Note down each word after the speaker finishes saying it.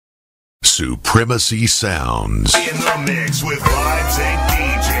Supremacy Sounds. In the mix with vibes and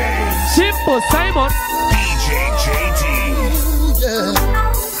DJs. Simple Simon. DJ JT.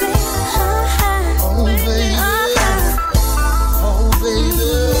 Oh, baby. Oh,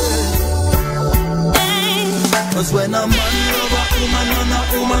 baby. Cause when a man love a woman and a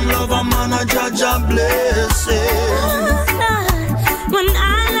woman love a man, a judge a blessing. When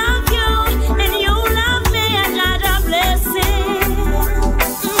I love you and you love me, I judge a blessing.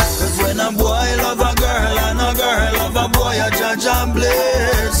 Cause when a boy love a girl and a girl love a boy, a judge a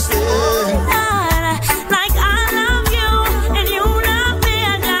blessing. Like I love you and you love me,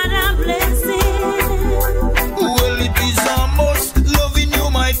 I judge a blessing. Well, it is a must, loving you,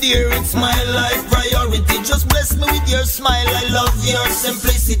 my dear, it's my life priority. Just bless me with your smile, I love your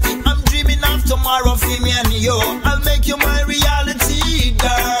simplicity. I'm dreaming of tomorrow for me and you. I'll make you my reality,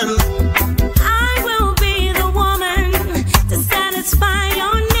 girl. I will be the woman to satisfy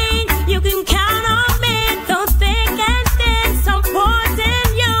your need. You can count on me, though thick and thin,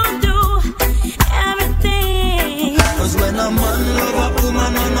 supporting you do everything. Cause when a man love a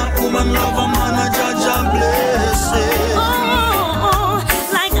woman and a woman love a man, a judge a blessing.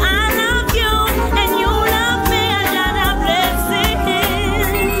 Like I love you and you love me, I judge a blessing.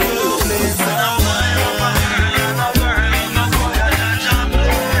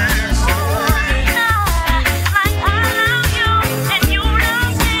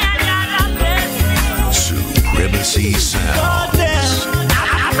 Supremacy Sounds.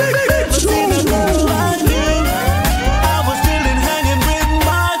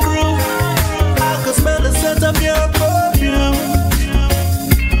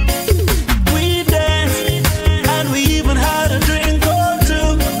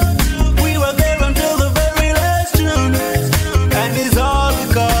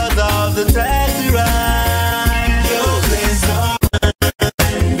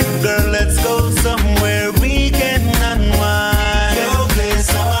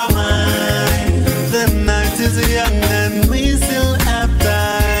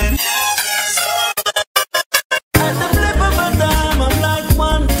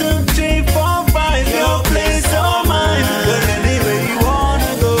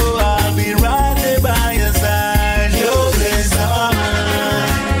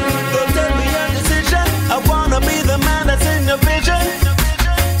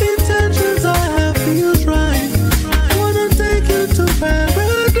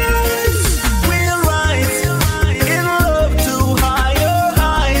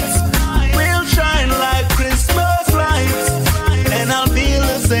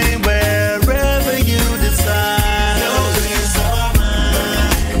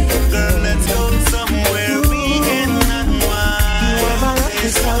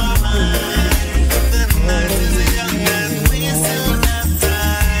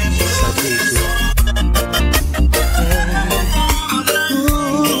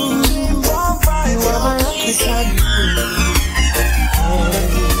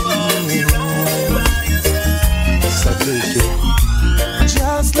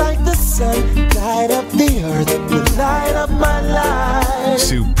 Just like the sun, light up the earth, you light up my life.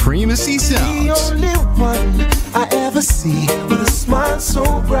 Supremacy Sounds. The only one I ever see with a smile so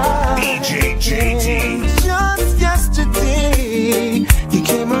bright. DJ JT. Just yesterday, you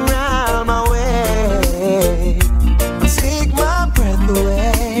came around my way. Take my breath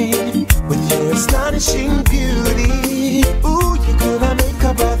away with your astonishing beauty. Ooh, you could make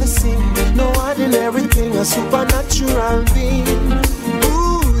a brother sing. No ordinary thing, a supernatural being.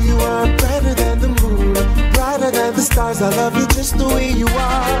 Ooh, you are brighter than the moon, brighter than the stars. I love you just the way you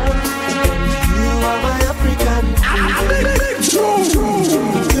are. You are my African queen,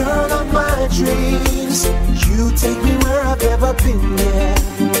 girl of my dreams. You take me where I've never been, yeah.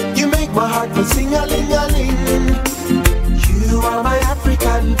 You make my heart go sing-a-ling-a-ling. You are my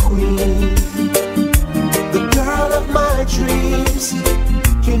African queen, the girl of my dreams.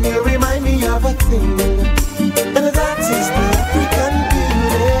 Can you remind me of a thing? And that is the African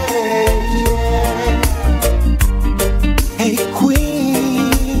beauty, yeah. Hey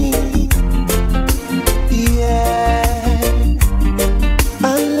queen, yeah. I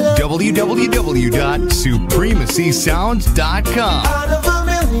love www.supremacysounds.com. Out of a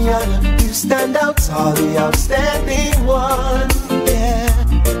million, you stand out tall, the outstanding one. Yeah,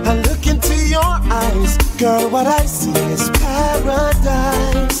 I look into your eyes, girl, what I see is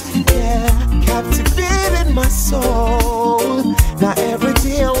paradise. Yeah, captivated my soul. Now every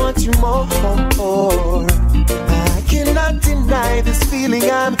day I want you more. I cannot deny this feeling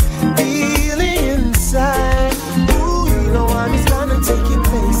I'm feeling inside. Ooh, you know one is gonna take your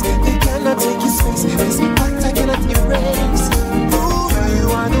place. They cannot take your space. This impact I cannot erase. Ooh, you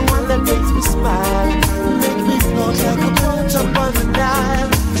are the one that makes me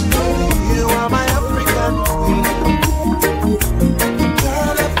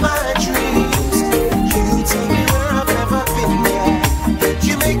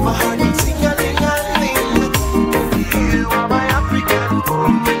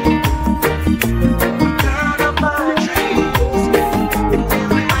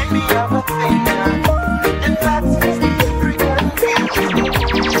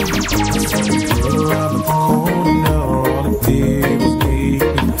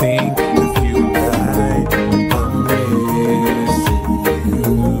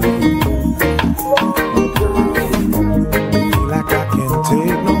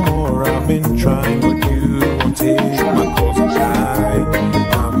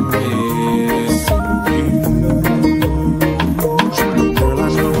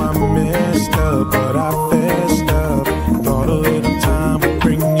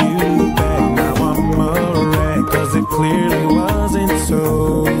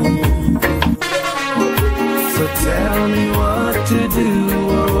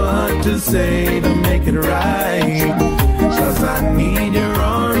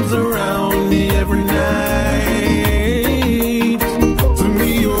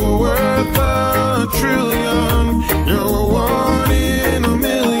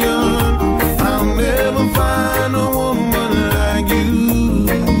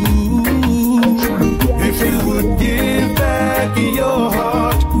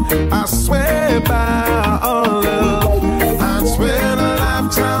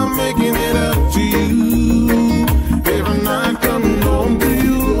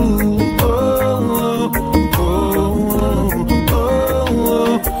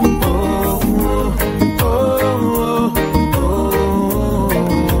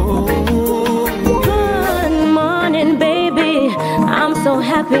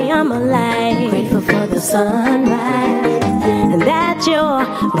baby, I'm alive. Grateful for the sunrise and that you're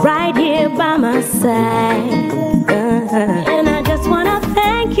right here by my side. And I just wanna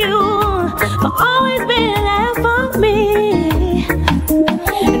thank you for always being there for me.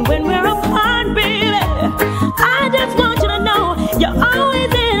 And when we're apart, baby, I just want you to know you're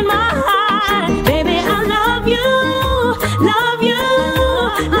always in my heart. Baby, I love you, love you,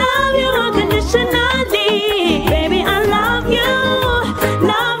 love you unconditionally. Baby, I love you,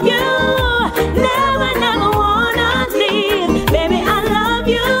 never, never wanna leave. Baby, I love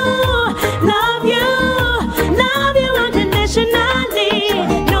you, love you, love you unconditionally.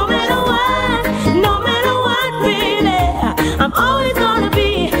 No matter what, baby, I'm always gonna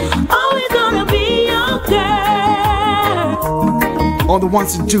be your girl. On the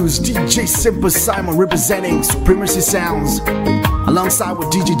ones and twos, DJ Simple Simon representing Supremacy Sounds, alongside with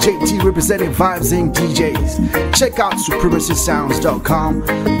DJ JT representing Vibes Inc. DJs. Check out supremacysounds.com,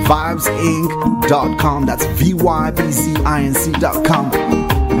 vibesinc.com, that's VYBZINC.com.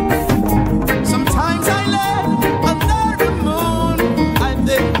 Sometimes I lay under the moon, I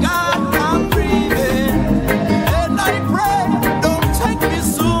thank God I'm breathing. And I pray, don't take me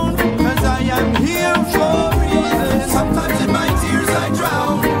soon, cause I am here for a reason. Sometimes in my tears I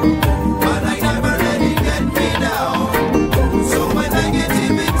drown, but I never let it get me down. So when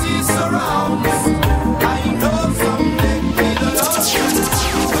negativity surrounds, I know someday it'll all turn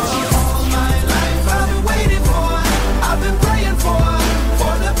around. All my life I've been waiting for, I've been praying for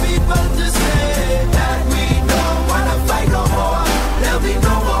the people to say that we don't wanna fight no more. There'll be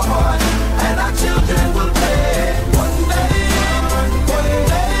no more war, and our children will pay. One day, one day,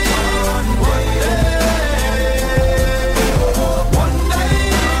 one day,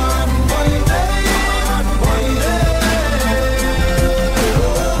 one day, one day.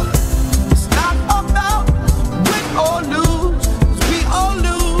 It's not about win or lose, 'cause we all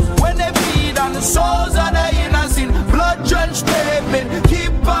lose when they feed on the souls of the innocent. Blood-drenched pavement,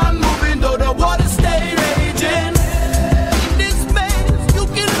 keep on moving though the water stay raging. In this maze, you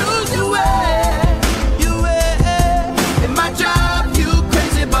can lose your way. In my job, you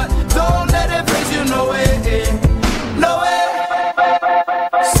crazy, but don't let it face you, no way, no way.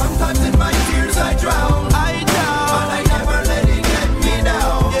 Sometimes in my tears I drown, but I never let it get me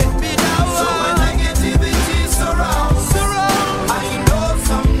down. So when negativity surrounds, I know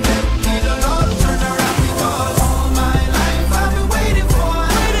someday it'll all turn around, because all my life I've been waiting for,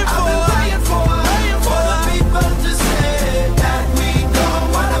 I've been praying for the people to say that we don't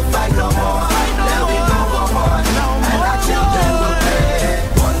wanna fight no more. There'll be no more war, and our children will pay.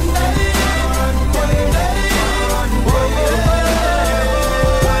 One day, one day,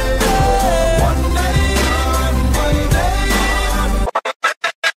 one day, one day.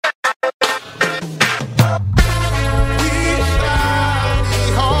 We shall be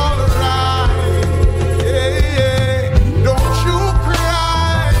alright. Don't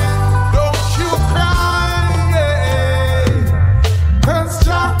you cry, yeah. 'Cause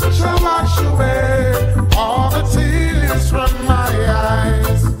Jah shall wash away all the tears from my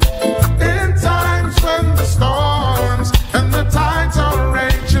eyes. In times when the storms and the tides are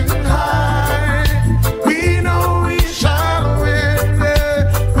raging high, we know we shall win, yeah.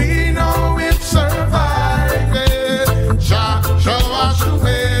 We know we'll survive, yeah. Jah shall wash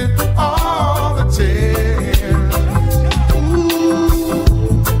away all the tears.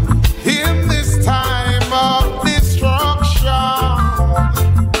 Ooh. In this time of destruction,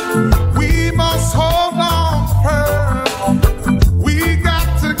 we must hold on firm. We got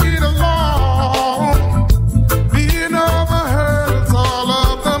to get along. Being overheard all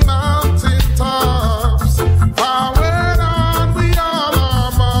of the mountain tops. Forward on, we all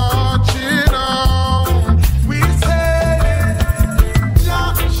are marching on. We say,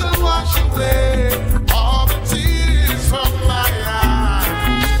 Jah shall wash away all the tears from my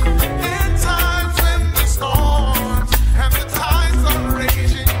eyes. In times when the storms and the tides are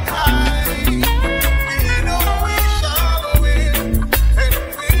raging high, we know we shall win, and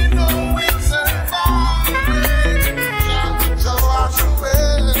we know we'll survive. Jah shall wash away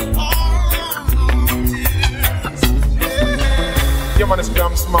all the tears. Yeah, man, it's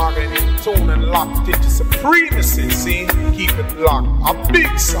Gram Smart and in tune and locked into Supremacy, see? Keep it locked. A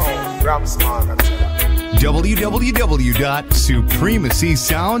big sound, Gram Smart, I tell you.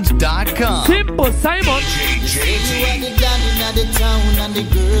 www.supremacysounds.com. Simple Simon. JT. You are the daddy of the town, and the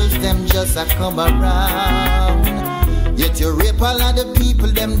girls them just a come around. Yet you rape all of the people,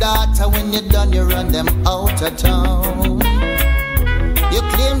 them daughter. When you're done, you run them out of town. You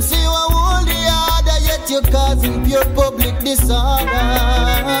claim say you are holy order, yet you're causing pure public disorder.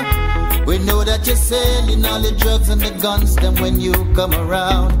 We know that you're selling all the drugs and the guns, then when you come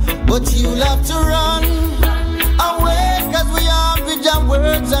around, but you'll have to run away, cause we armed with your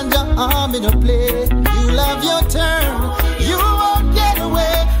words and your arm in a play. You'll have your turn, you won't get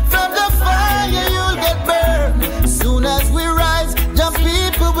away from the fire, you'll get burned. Soon as we rise, your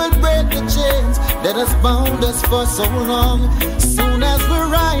people will break the chains that has bound us for so long. Soon as we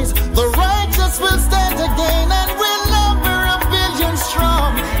rise, the righteous will stand again, and we'll number 1 billion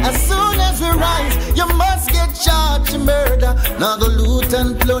strong. As soon as we rise, you must get charged to murder. Now go loot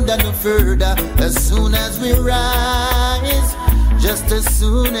and plunder no further. As soon as we rise, just as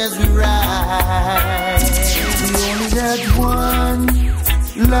soon as we rise. We only got one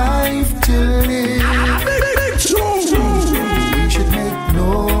life to live. We should make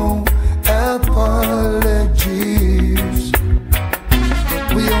no apologies.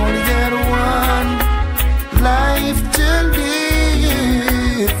 We only got one life to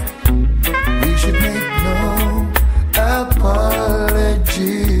live. We should make no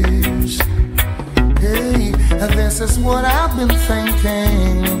apologies. Hey, this is what I've been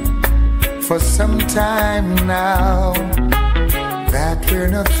thinking for some time now, that we're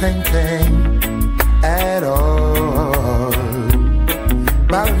not thinking at all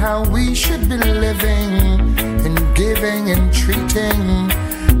about how we should be living and giving and treating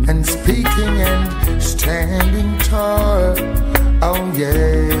and speaking and standing tall. Oh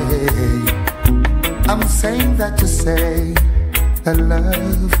yeah, I'm saying that to say that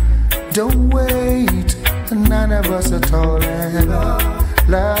love don't wait, none of us at all. And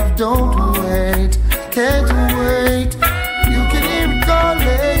love don't wait, can't wait. You can even call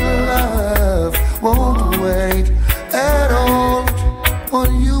it love, won't wait at all. On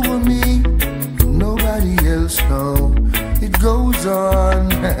you and me, nobody else know. It goes on.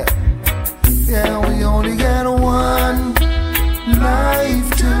 Yeah, we only got one life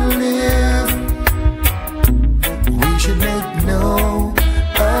to live. We should make no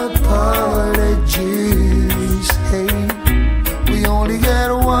apologies. Hey, we only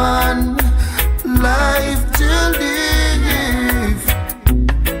got one life to live,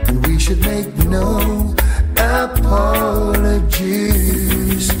 and we should make no apologies.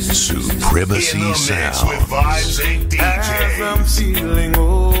 Supremacy Sounds. With Vibes and DJs. As I'm feeling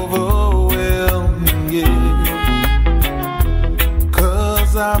overwhelmed, yeah,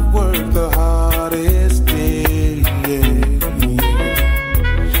 'cause I've worked the hardest day, yeah.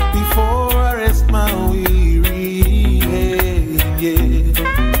 Before I rest my weary head, yeah,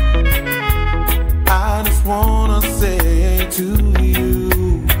 I just wanna say to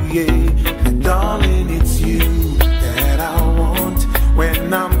you, yeah, darling, it's you that I want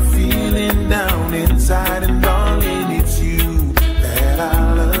when I'm feeling down inside, and darling, it's you that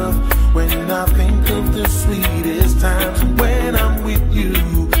I love when I think of the sweetest times. When I'm with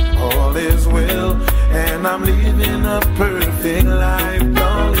you, all is well, and I'm living a perfect life,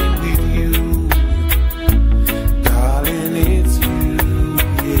 darling, with you. Darling, it's you,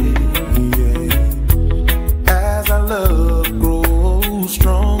 yeah, yeah. As our love grows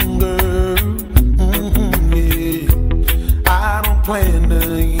stronger, yeah, I don't plan to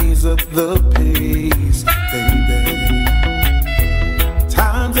ease up the pace, baby.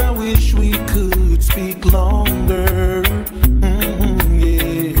 Times I wish we could speak longer,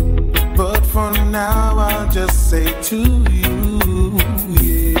 yeah. But for now I'll just say to you,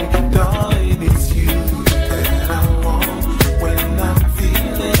 yeah, darling, it's you that I want when I'm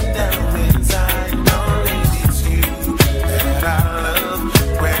feeling down inside. Darling, it's you that I love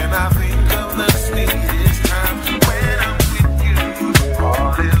when I think of the sweetest times. When I'm with you,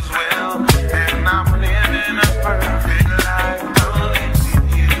 all is well, and I'm living a perfect life. Darling, with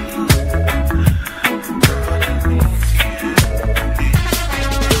you, darling, it's you.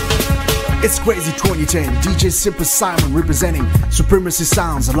 It's Crazy 2010, DJ Simple Simon representing Supremacy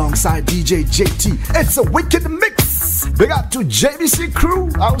Sounds alongside DJ JT. It's a wicked mix. Big up to JBC crew.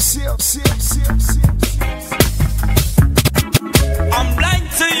 I'll see. I'm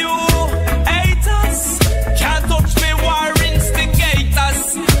blind to you, haters. Can't touch me, war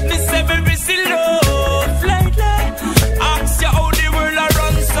instigators. Miss every love lately. Ask you how the world a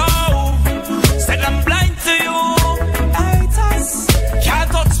run so. Said I'm blind to you, haters. Can't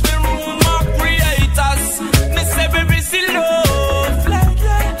touch me, rumor creators. Miss every love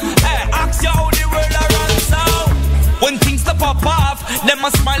lately. Hey, ask you how the world a run so. When things to pop off, them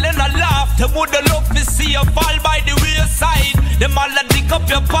a smile and a laugh. They woulda love to see you fall by the wayside. Them all a dig up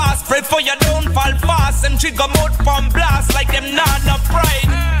your past, pray for you don't fall fast. Them trigger mouth from blast like them not no pride.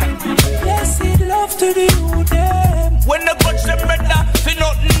 Blessed love to the you them. When they touch them brother, feel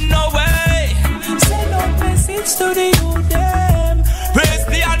nothing no way. Send out message to the you them. Praise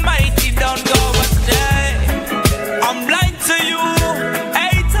the Almighty,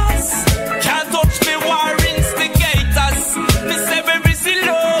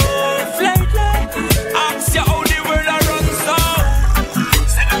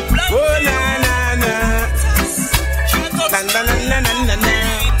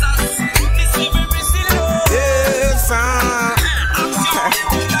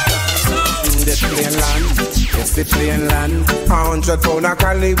 it plain land. 100 pound of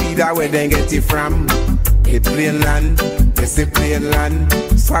Collie Buddz, where they get it from? It plain land, yes it plain land.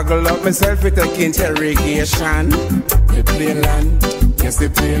 Swaggle up myself with a interrogation. It plain land, yes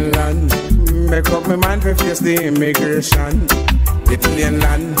it plain land. Make up my mind for face the immigration. It plain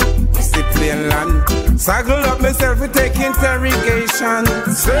land, yes it plain land. Swaggle up myself with take interrogation.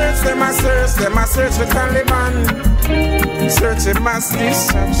 Search them, I search for Taliban. Search a mass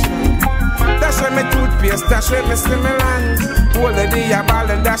deception. Dash away my toothpaste, dash away my stimulant. Hold the day ball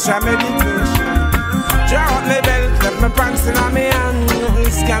and dash away meditation. Draw up my belt, left my pants in my hand.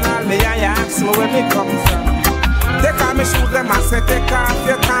 Scan all the eye, ask me where me come from. Take off my shoes, them and say take off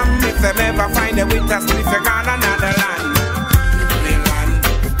your cam. If them ever find a winter sleep, you're gone another land. Plain land,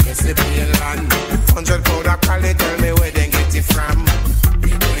 yes the plain land. 100 pound of Collie, tell me where they get it from.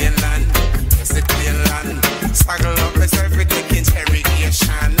 Plain land, yes the plain land. Swaggle up myself with the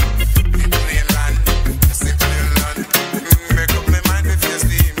interrogation. Plain land, yes the plain land. Make up my mind to face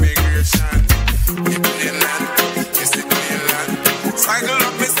the immigration. Plain land, yes the plain land. Swaggle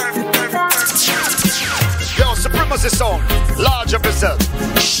up myself with Yo, Supremacy sound, large of yourself.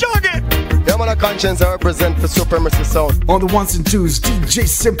 Shug it! Yeah, man, a conscience I represent for Supremacy sound. On the ones and twos, DJ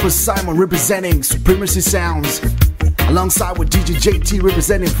Simple Simon representing Supremacy Sounds, alongside with DJ JT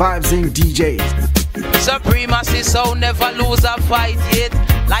representing Vibes Inc. DJs. Supremacy sound never lose a fight yet.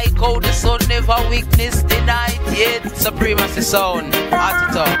 Like how the sun never weakness denied yet. Supremacy sound, at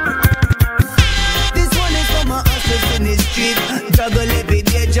it up. This one is for my hustlers in the street. Juggle every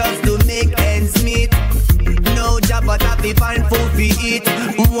day just to make ends meet. No job but happy find food to eat.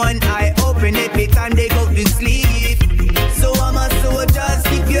 One eye open every time they go to sleep. So I'm a soldier,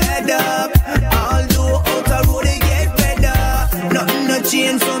 keep your head up. Although out the road they get better. Nothing no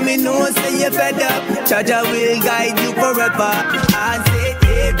change so me know say you're fed up. Jah will guide you forever. I say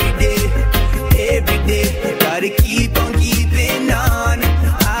every day, gotta keep on keeping on.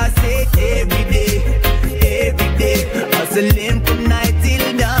 I say every day, hustling from night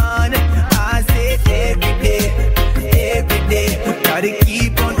till dawn. I say every day, gotta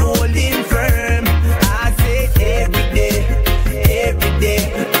keep on holding firm. I say every day,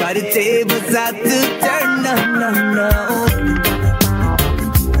 got the tables out to turn. No.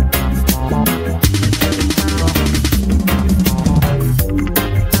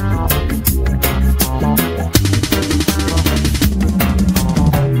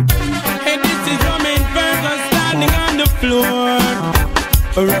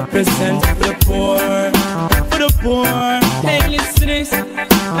 Represent the poor, for the poor. Hey, listen to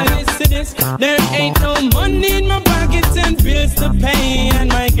this, There ain't no money in my pockets and bills to pay, and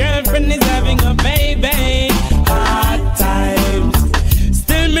my girlfriend is having a baby. Hard times,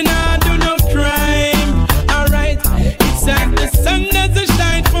 still me not do no crime. Alright, it's like the sun doesn't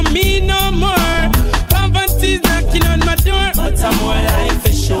shine for me no more. Poverty's knocking on my door, but I'm more life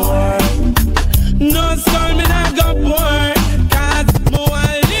for sure. No storm me not go poor.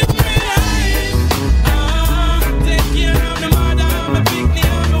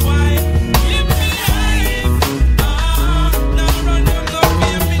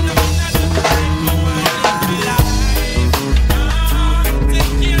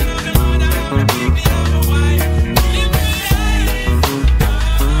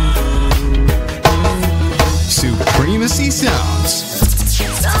 Supremacy sounds.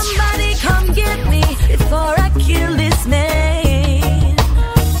 Somebody come get me before I kill this man.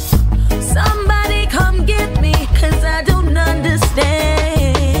 Somebody come get me, cause I don't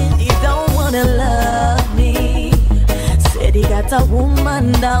understand. He don't wanna love me. Said he got a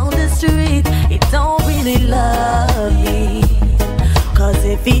woman down the street. He don't really love me. Cause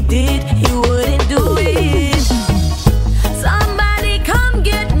if he did, he wouldn't do it. Somebody come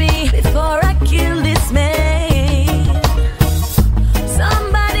get me before I kill this man.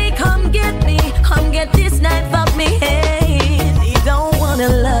 Get this knife off me head. He don't wanna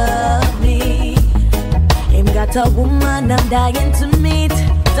love me. Him got a woman I'm dying to meet.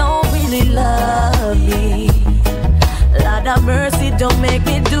 Don't really love me. Lord of mercy, don't make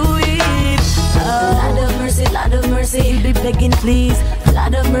me do it. Lord of mercy, he'll be begging please.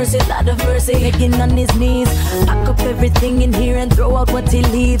 Lord of mercy, begging on his knees. Pack up everything in here and throw out what he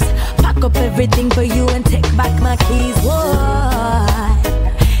leaves. Pack up everything for you and take back my keys. Whoa.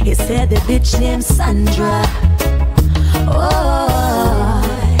 He said the bitch named Sandra. Oh,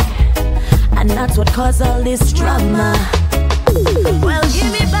 and that's what caused all this drama. Well,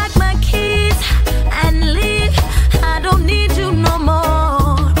 give me back my keys and leave. I don't need you no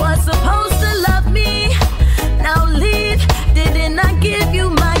more. Was supposed to love me, now leave. Didn't I give you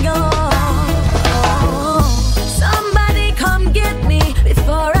my all? Oh, somebody come get me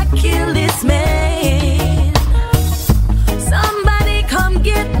before I kill this man.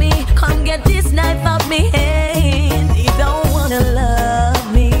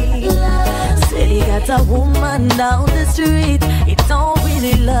 a woman down the street, he don't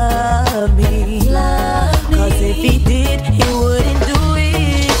really love me. Cause if he did, he wouldn't do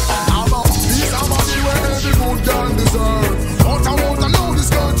it. I'm a somebody where every good girl deserves. But I want to know this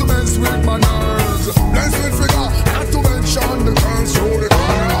girl to mess with my nerves. Bless with figure, not to mention the girls show the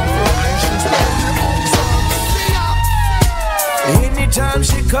corner of her and she's very awesome. Anytime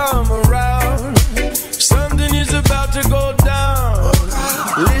she come around, something is about to go down.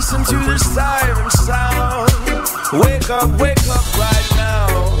 Listen to the siren sound. Wake up right now.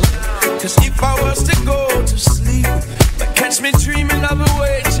 Cause if I was to go to sleep, catch me dreaming of a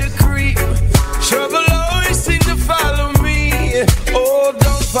way to creep. Trouble always seems to follow me. Oh,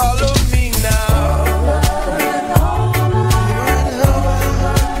 don't follow me now.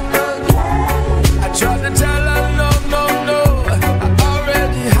 I tried to tell her no, I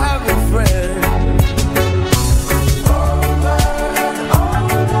already have a friend.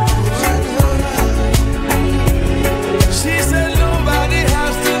 She said nobody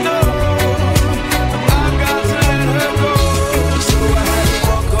has to know. I got to let her go. So I had to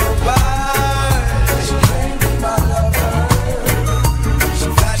walk on by. She claimed me my lover. She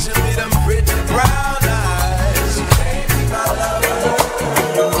flashing me them pretty brown eyes. She claimed me my lover.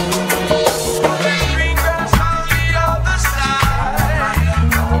 Green grass on the other side.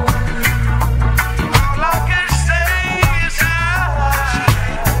 All I can say is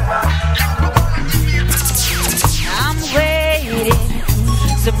I'm waiting,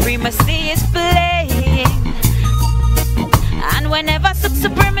 Supremacy is playing. And whenever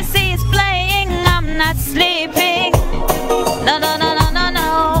Supremacy is playing, I'm not sleeping. No.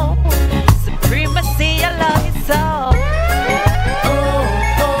 Supremacy, I love you so.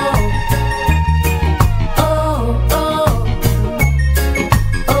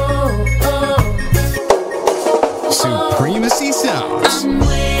 Supremacy Sounds. I'm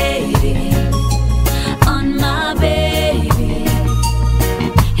waiting on my baby.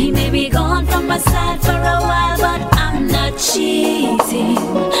 He may be gone from my side for a while, but I'm not cheating.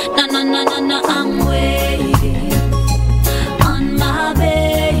 No, I'm waiting on my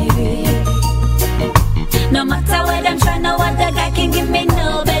baby. No matter what I'm trying, no other guy can give me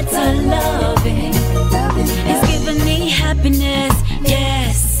no better loving. He's giving me happiness,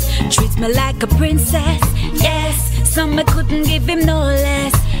 yes. Treats me like a princess, yes. Some I couldn't give him no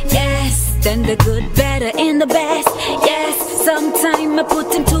less, yes. Then the good, better, and the best, yes. Sometime I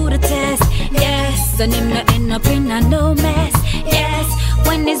put him to the test, yes. And him not end up in a no mess, yes.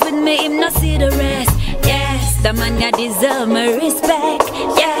 When he's with me, him not see the rest, yes. The man ya deserve my respect,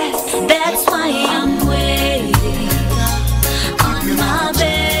 yes. That's why I'm waiting on my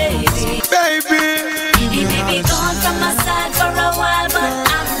baby. He may be gone from my side for a while, but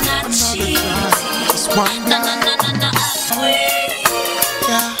I'm not cheating. No, I'm waiting.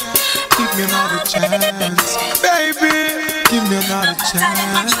 Give me another chance, baby. Give me another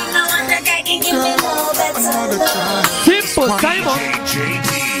chance. Another chance. Simple, Simon.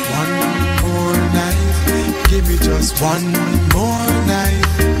 One more night. Give me just one more night.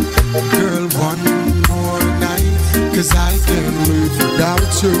 Girl, one more night. Cause I can't live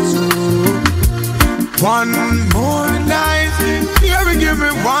without you. One more night. Yeah, give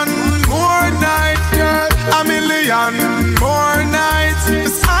me one more night, girl. A million more nights.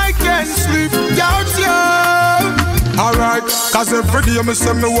 Cause I can't sleep without you. Alright, cause every day me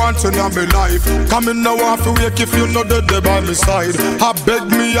say me want you in my life. Come in now off to wake if you know the day by my side. I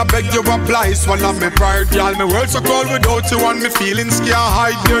beg you apply, swallow me pride. Y'all, me world so cold without you and me feelings can't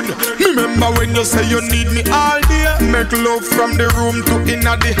hide. Remember when you say you need me all day. Make love from the room to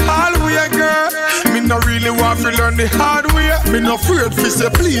inna the hallway, girl. Me no really want to learn the hard way. Me no afraid to say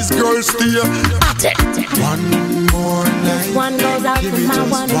please girl stay. One more night. One goes out to my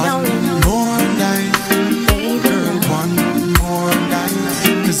one and only. One more night. Girl, one more night.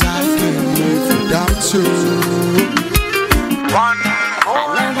 Cause I can't live without you. One more night.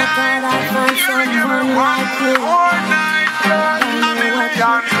 I never thought I'd find someone like you. More night, girl. A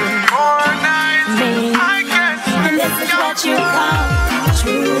million more nights. I can't sleep. And this is what you call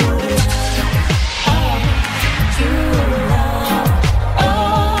true.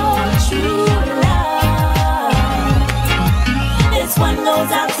 One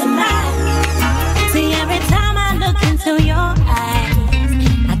goes out tonight. See, every time I look into your eyes,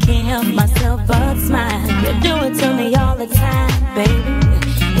 I can't help myself but smile. You do it to me all the time, baby.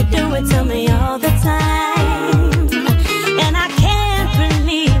 You do it to me all the time. And I can't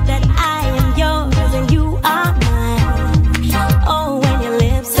believe that I am yours and you are mine. Oh, when your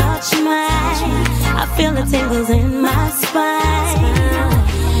lips touch mine, I feel the tingles in my spine.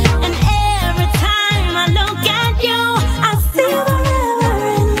 And every time I look at you, I see the river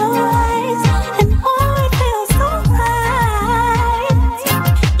in your eyes. And all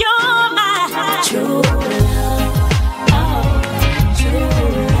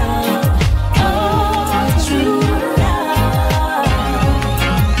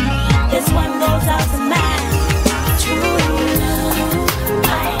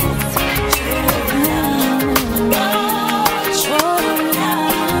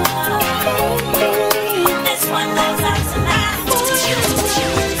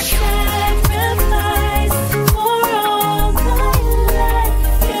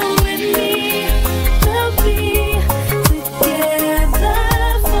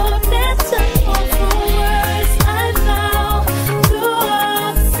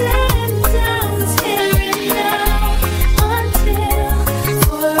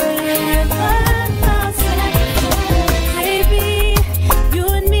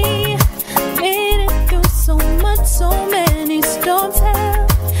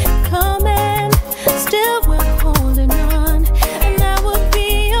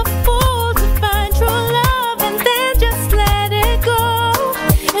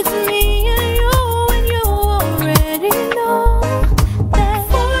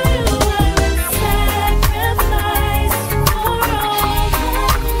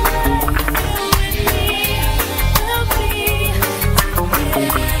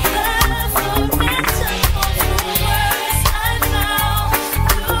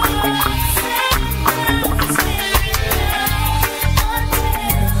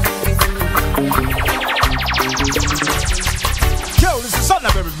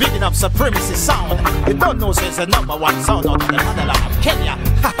Supremacy sound. You don't know so it's the number one sound out of the motherland of Kenya.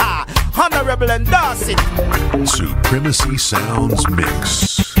 Haha, honorable endorsing. Supremacy Sounds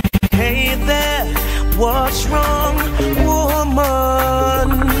Mix. Hey there, what's wrong,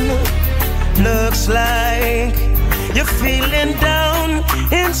 woman? Looks like you're feeling down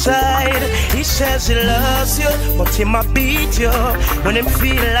inside. He says he loves you, but he might beat you when he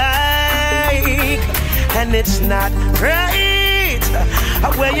feel like. And it's not right,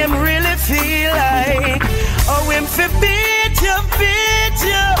 where him really feel like. Oh, him fi beat you,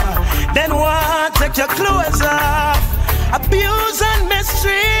 then what? Take your clothes off, abuse and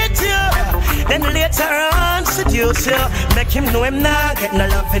mistreat you, then later on seduce you. Make him know him not get no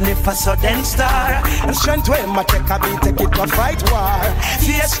loving if a sudden star. And strength to him, I take a beat, take it to fight war.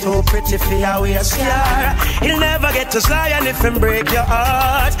 Face too pretty for your way scar. He'll never get to Zion if him break your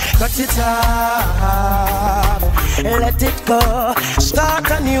heart. Cut it off, let it go, start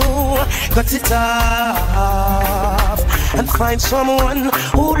anew. Cut it off, and find someone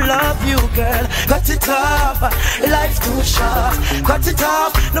who love you, girl. Cut it off, life too short. Cut it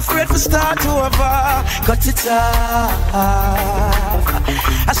off, no afraid to start over. Cut it off,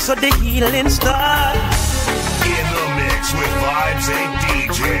 I saw the healing start. In the mix with Vibes and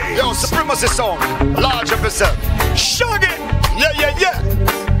DJ. Yo, Supremacy song, large of yourself. Shug it, yeah.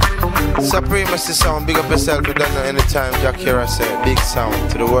 Supremacy sound, big up yourself. You don't know anytime Jah Cure said big sound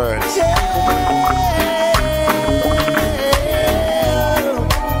to the world.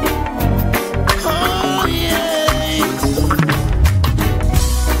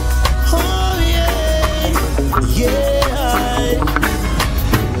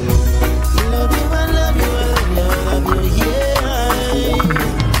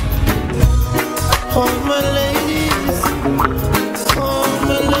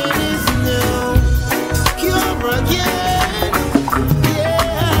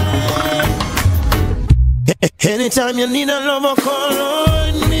 Anytime you need a lover, call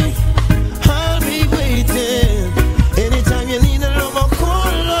on me. I'll be waiting. Anytime you need a lover,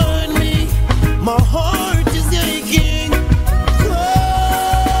 call on me. My heart is aching.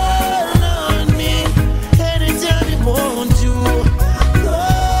 Call on me. Anytime you want to.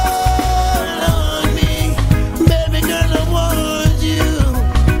 Call on me. Baby girl, I want you.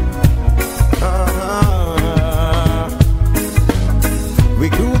 We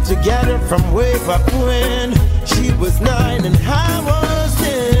grew together from way back when. She was 9 and I was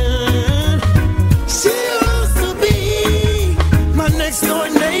 10. She used to be my next door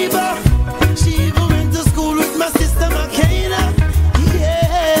neighbor. She even went to school with my sister Makena.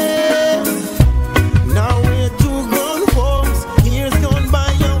 Yeah. Now we're two grown folks. Years gone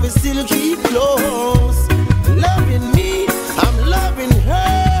by and we still keep close. Loving me, I'm loving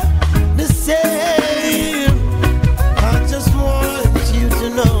her the same. I just want you to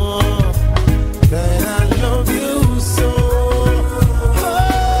know that I love you.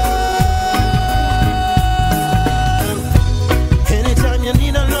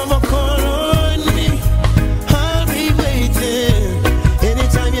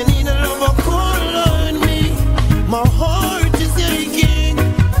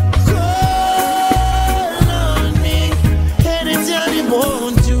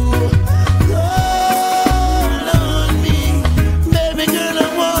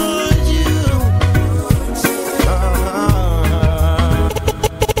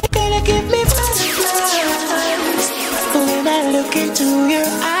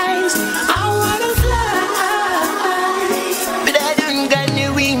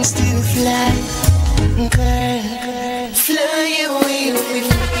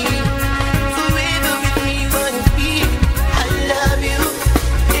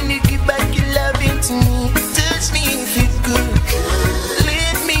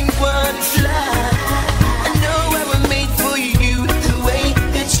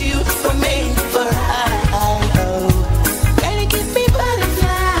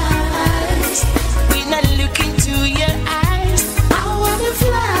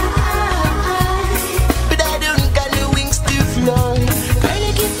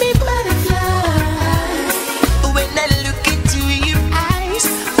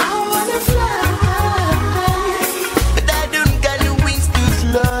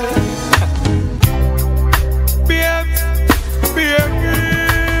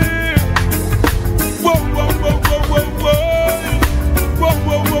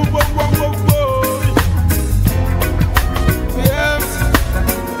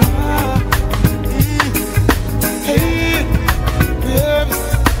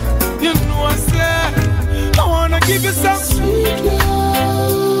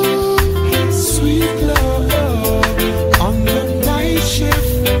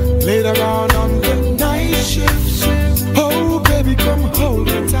 hold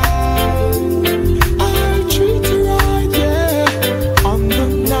me tight. I'll treat you right, yeah. On the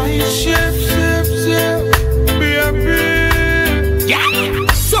night shift, baby. Yeah.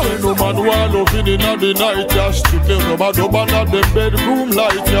 So no man want loving in the night, yeah. Strictly no man don't bother them bedroom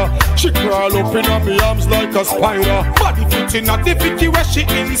light, yeah. She crawl up in my arms like a spider. Body fit in a difficulty where she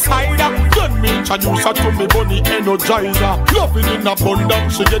inside her. Then me introduce her to me bunny energizer. Loving in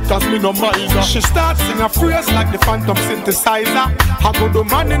abundance, she get as me no miser. She starts sing a phrase like the phantom synthesizer. I go the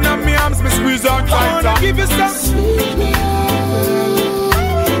man in my arms, me squeeze her tighter. I wanna give you some sweet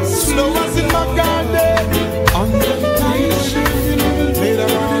love, slow as in my garden. On the night shift,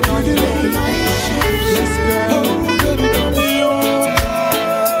 later on the night shift. Yes, girl.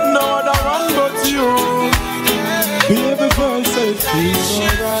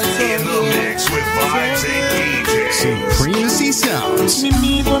 In the mix with Vibes and DJs. Supremacy Sounds. Me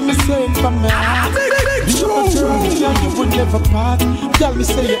mean when me say it from my heart. You never turn me and you would never part. Tell me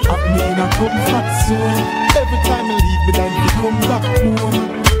say you have me in a comfort zone. Every time you leave me then you come back home.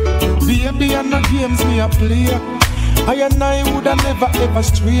 Baby and the games me a play. I and I woulda never ever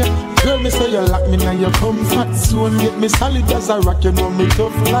stray. Girl, me say you lock me in your comfort zone. Get me solid as a rock, you know me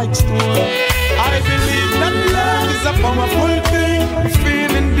tough like stone. I believe that love is a powerful thing,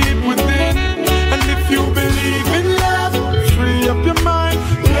 feeling deep within. And if you believe in love, free up your mind,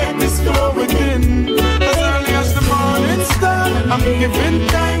 let this flow within. As early as the morning star, I'm giving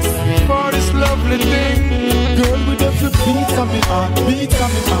thanks for this lovely thing. Girl, with every beat of me heart, beat of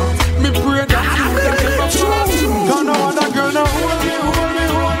me heart, me pray that you can never fall. Cause no other girl no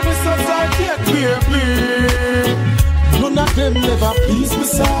hold me so tight yet, baby. None of them never please me,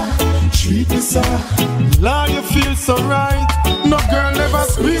 sir. Treat me so, Lord, you feel so right. No girl never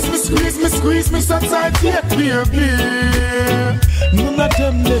squeeze me so tight yet, baby. None of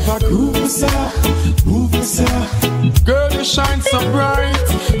them never groove me so, move me so. Girl, you shine so bright.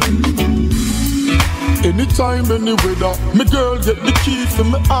 Anytime, any weather, me girl get the key for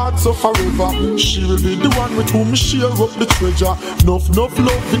my heart so forever. She will be the one with whom me share up the treasure. Enough love,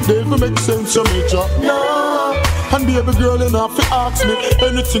 it never make sense, you major. No. And baby girl, you have to ask me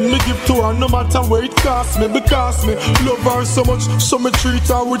anything me give to her, no matter where it costs me. Because me love her so much, so me treat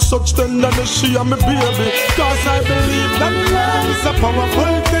her with such tenderness. She and me baby. Cause I believe that love is a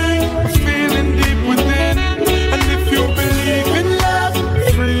powerful thing, feeling deep within. And if you believe in love,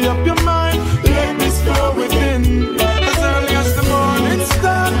 free up your mind, let this flow within. As early as the morning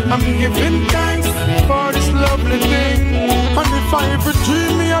star, I'm giving thanks for this lovely thing. And if I ever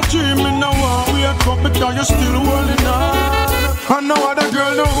dream me, I dream me now. We are come because you're still holding on. And no other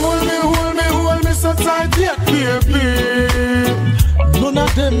girl don't hold me so tight yet, baby. None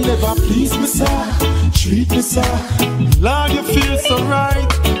of them never please me, sir. Treat me, sir. Lord, you feel so right.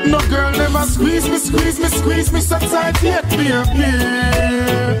 No girl never squeeze me so tight yet, baby.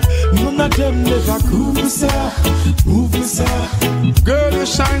 None of them never groove me, sir. Move me, sir. Girl, you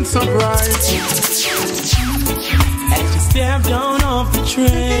shine so bright. As you stepped on off the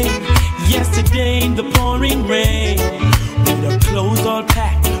train yesterday in the pouring rain, with her clothes all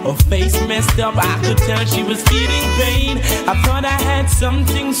packed, her face messed up, I could tell she was feeling pain. I thought I had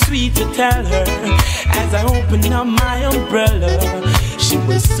something sweet to tell her as I opened up my umbrella. She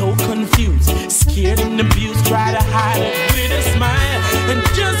was so confused, scared and abused, tried to hide it with a smile. And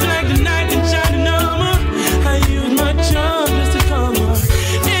just like the night in shining armor, I used my charm just to calm her,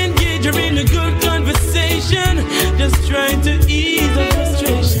 engage her in a good conversation, just trying to ease her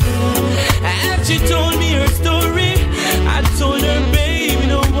frustration. As she told me her story, I told her, baby,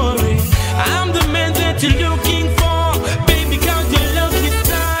 don't worry, I'm the man that you're looking for. Baby, count your lucky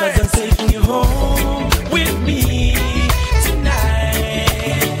stars, 'cause I'm taking you home with me tonight.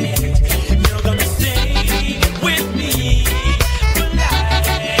 You're gonna stay with me for life.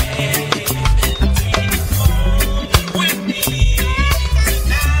 I'm taking you home with me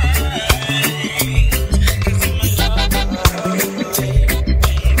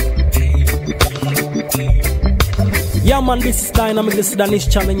Yeah man, this is Dynamic, this is Danish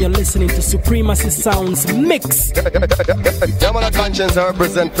Channel, and you're listening to Supremacy Sounds Mix. Yeah man, a conscience I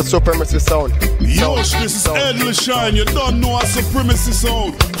represent the Supremacy Sound. Yo, this is Endless Shine, you don't know a Supremacy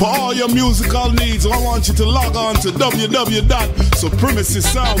Sound. For all your musical needs, I want you to log on to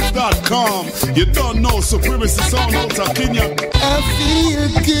www.supremacysounds.com. You don't know Supremacy Sound out of Kenya. I feel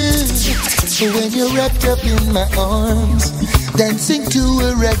good when you're wrapped up in my arms, dancing to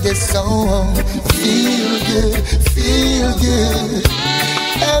a reggae song. Feel good, feel good.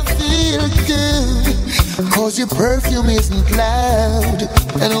 I feel good, 'cause your perfume isn't loud,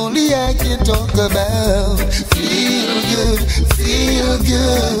 and only I can talk about. Feel good, feel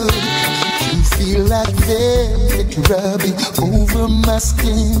good. You feel like velvet rubbing over my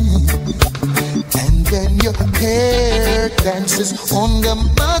skin. And then your hair dances under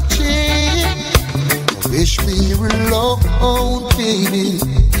my chin. I wish we were alone, baby,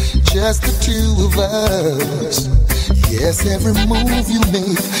 just the two of us. Yes, every move you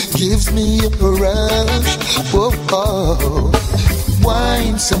make gives me a rush. Whoa, oh.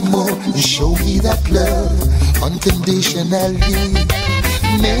 Wine some more and show me that love unconditionally.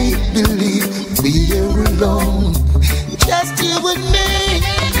 Make believe we're alone, just you and me.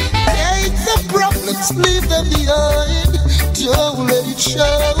 Take the problems, leave them behind. Don't let it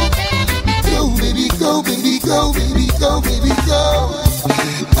show. Go, baby, go, baby, go, baby, go, baby, go.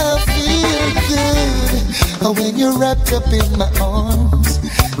 I feel good when you're wrapped up in my arms,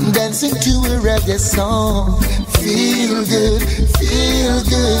 dancing to a reggae song. Feel good, feel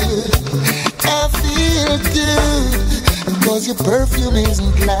good. I feel good, cause your perfume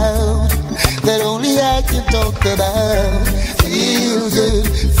isn't loud, that only I can talk about. Feel good,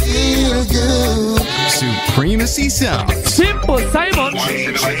 feel good. Supremacy Sound. Simple, Simon. One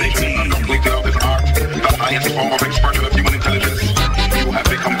civilization not completed of this art, the highest form of expression of human intelligence. You have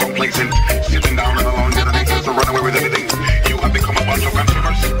become complacent, sitting down and allowing the other nations to run away with everything. You have become a bunch of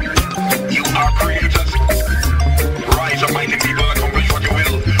consumers. You are creators. Rise up, mighty people, accomplish what you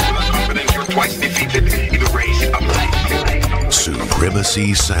will. With a confidence you're twice defeated in the race of life.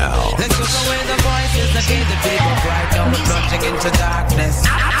 Supremacy Sound. Let's take away the voices that gave the people right now. We're plunging into darkness.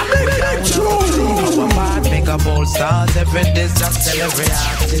 Make a bold start every disaster, every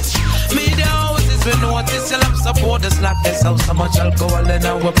artist. Media houses we notice, you love support us like this. How so much alcohol in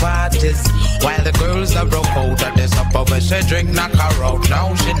our parties, while the girls are broke out of this up over she drink, knock her out.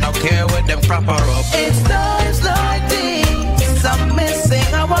 Now she don't care with them proper up. It's times like these I'm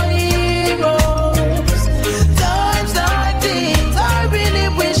missing our heroes. Times like these I really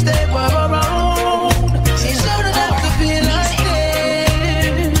wish they were around. It shouldn't have to be like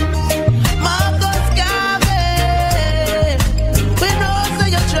this. Marcus Garvey, we know so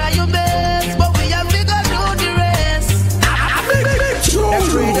you try your best, but we have to go do the rest. The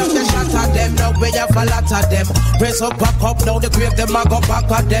freedom, the shot at them, now we have a lot of them. Press up, back up, now the grave, them a go back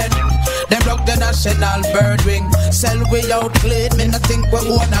again. Them rock the national bird wing. Sell we out clean, me not think we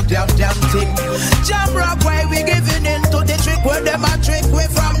own a damn thing. Jam rock why we giving in to the trick, where them a trick we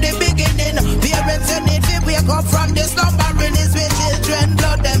from the beginning. Parents you need to wake up from this slumbering is with children,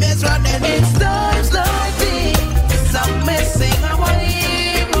 blood them is running. It's times like these I'm missing our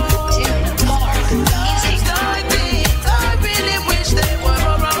heroes. Times like these I really wish they were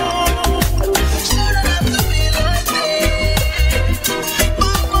around. Shouldn't have to be like this.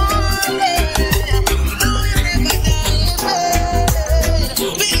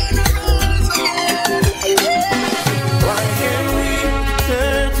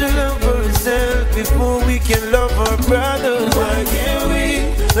 Before we can love our brothers, why can't we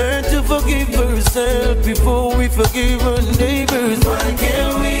learn to forgive ourselves before we forgive our neighbors? Why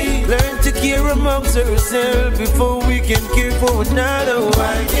can't we learn to care amongst ourselves before we can care for another?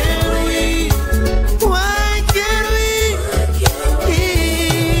 Why can't we? Why can't we?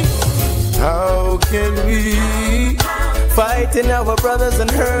 How can we? Fighting our brothers and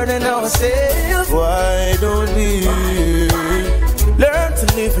hurting ourselves. Why don't we learn to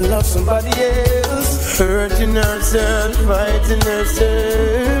live and love somebody else? Hurting ourselves, fighting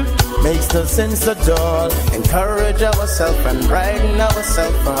ourselves makes no sense at all. Encourage ourselves and brighten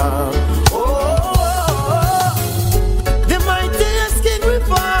ourselves up. The mightiest king will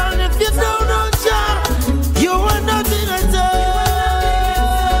fall if you don't know Jah. You are nothing at all.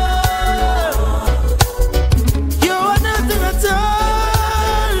 You are nothing at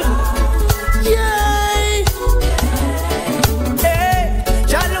all. Yeah. Hey,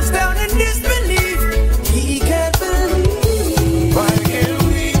 Jah looks down in disbelief. He can't believe. Why can't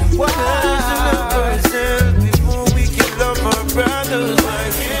we? Why love ourselves before we can love our brothers? Why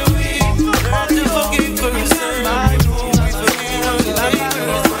can't we learn to forgive ourselves before we forgive our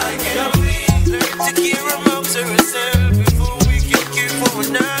neighbors? Why can't we learn to care amongst ourselves before we can care for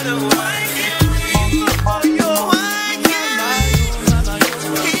another? Why can't we? Why can't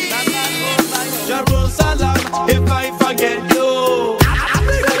we? Jerusalem, if I forget you,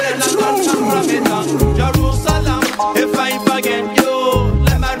 Jerusalem, if I forget you,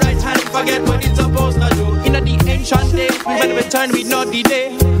 let my right hand forget what it's supposed to do. In the ancient days, we will return with no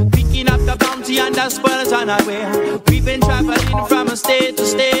delay, picking up the bounty and the spoils on our way. We've been traveling from state to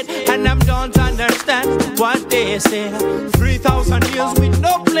state, and I don't understand what they say. 3,000 years with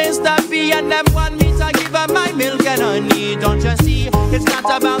no place to be, and them want me to give up my milk and honey. Don't you see? It's not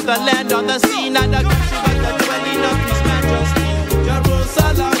about the land or the sea, not the country, but the dwelling of His Majesty.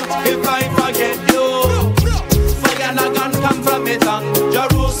 Jerusalem, if I forget me tongue.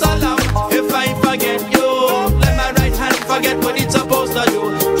 Jerusalem, if I forget you, let my right hand forget what it's supposed to do.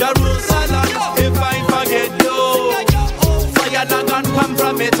 Jerusalem, if I forget you, fire not gonna come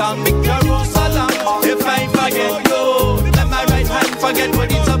from me tongue. Jerusalem, if I forget you, let my right hand forget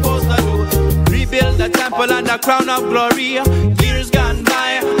what it's supposed to do. Rebuild the temple and the crown of glory. Years gone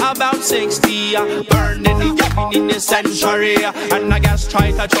by, about 60, burning the yapping in the sanctuary. And I guess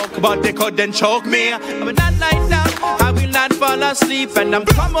try to choke, but they couldn't choke me. But that night down, I will not fall asleep. And I'm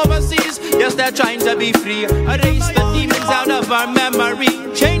from overseas, yes, they're trying to be free. Erase the demons out of our memory.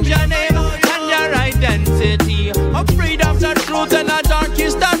 Change your name and your identity. Afraid of the truth and a dark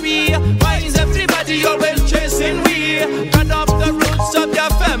history. Why is everybody always chasing we? Cut off the roots of your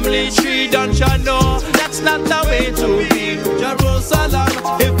family tree. Don't you know that's not the way to be? Jerusalem,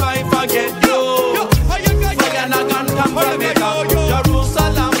 if I forget you, fire not gonna come from it.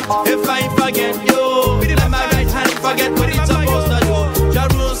 Jerusalem, if I forget you, let my right hand forget what it's supposed to do.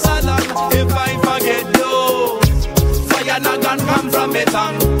 Jerusalem, if I forget you, fire not gonna come from it.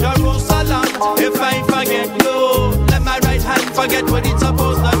 Jerusalem, if I forget you, let my right hand forget what it's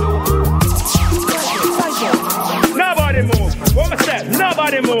supposed to do. Nobody move. What was that?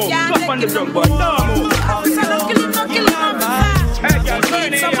 Nobody move. Stop on the drum, boy. No move. Hey, girl,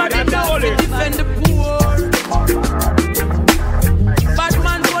 turn it here. Defend the poor.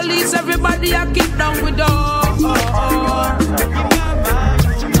 Batman police, everybody I keep down with door.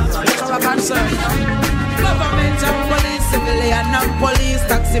 That's our concern. Government and police, civilian and police,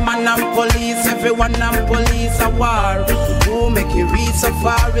 taxi man and police, everyone and police a war. Who make you reach so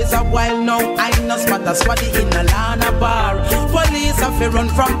far is a while now. I know smarter squaddy in a lana bar. Police have to run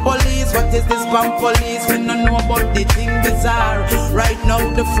from police. What is this from police? We don't know about the thing bizarre. Right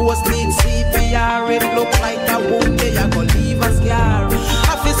now the force needs CPR. It look like a wound they are gonna leave a scar.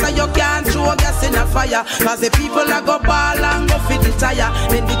 Officer, you can't throw gas in a fire, cause the people are go ball and go fit the tire.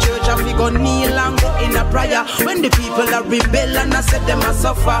 Then the church have to go kneel and go in a prayer. When the people are rebel and I said them a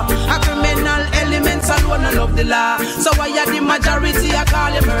suffer. A criminal elements alone and love the law. So why are the majority I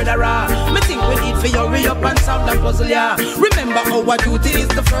call you murderer? Me think we need for you hurry up and solve that puzzle, yeah. Remember our duty is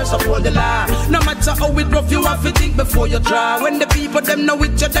the first of all the law. No matter how it rough, you have to think before you try. When the people them know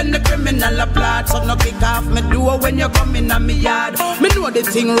it, you then the criminal applaud. So no kick off me door when you come in on me yard. Me know the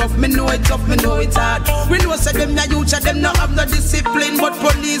thing rough, me know it tough, me know it hard. We know say them na youth, them no have no discipline. But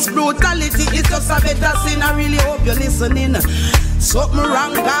police brutality is just a better sin. I really hope you're listening. Something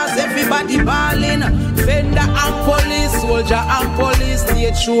wrong cause everybody ballin'. Vendor and police, soldier and police,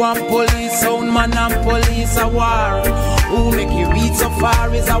 stage show and police, sound man and police a war. Who make you reach so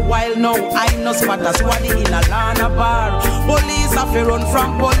far is a while now. I know spot a squaddy in a lana bar. Police have to run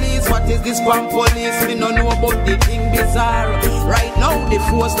from police. What is this from police? We don't know about the thing bizarre. Right now the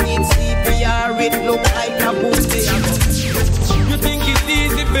force needs CPR. It look like a booty. You think it's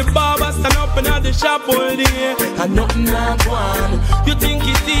easy for barbers stand up in the shop all day and nothing like one. You think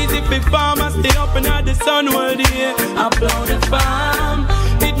it's easy for farmers stay up in the sun all day upload the farm.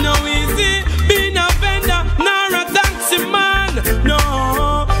 It no easy being a vendor nor a taxi man. No,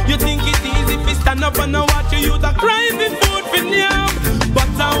 you think it's easy for stand up and watch you use a crazy food for now. But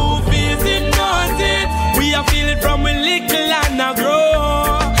who feels it knows it. We are feel it from we little and a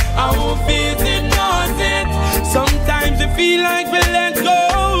grow. Who feels it knows it. Sometimes we feel like we let go.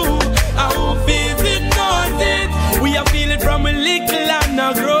 Who feels it knows it. We are feel it from a little and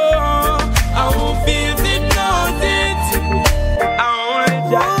a grow. Who feels it knows it.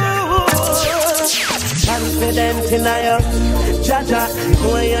 Confident in you, Jaja,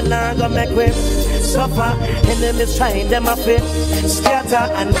 when you're not gonna make with suffer. Enemies trying them up in scatter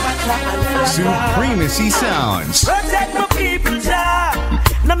and batter and flatter. Supremacy sounds. Protect my people, Jah.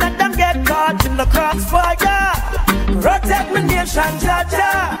 No let them get caught in the crossfire. Protect my nation,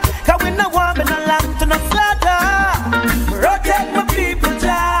 Jaja. Cause we no want me no lamb to no slaughter. Protect my people,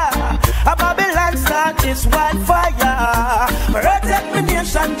 Jah. A Babylon start this wildfire. Protect my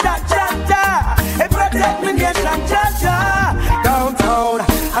nation, Jaja. Protect my nation, Jaja. Downtown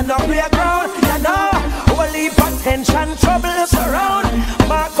and up the ground, you know. Holy potential trouble surround.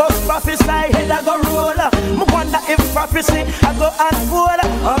 Marcus prophesy, head I go roll. I wonder if prophecy I go unfold.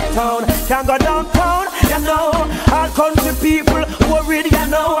 Uptown, can't go downtown, you know. All country people worried, you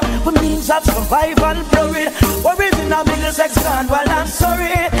know. For means of survival, worried. Worried in a Middlesex land, well I'm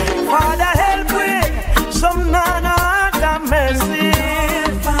sorry. Father help me, some man have mercy.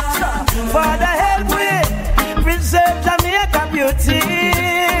 Father help me, preserve Jamaica beauty.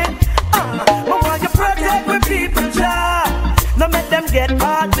 Want you protect my people, Jah. No make them get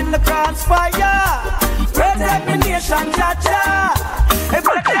caught in the crossfire. Protect the nation, Jah.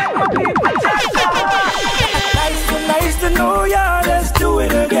 Protect my people, Jah. Nice to know ya.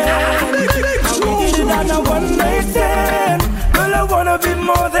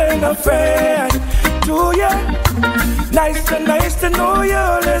 a friend to you. Nice to know you.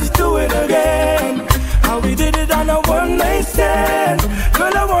 Let's do it again. How we did it on a one night stand.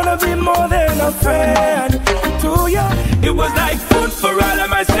 Girl, I wanna be more than a friend to you. It was like food for all of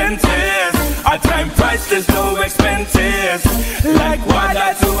my senses. Our time priceless, no expenses. Like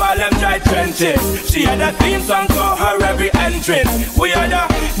water to all them dry trenches. She had a theme song for her every entrance. We had a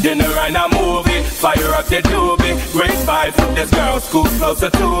dinner and a movie. Fire up the doobie. Great vibe. This girl scoop closer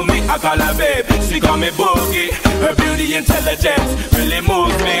to me. I call her babe, she call me Boogie. Her beauty intelligence really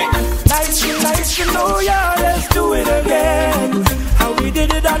moves me. Nice to know ya, let's do it again. How we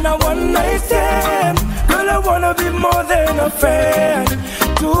did it on a one night stand. Girl, I wanna be more than a friend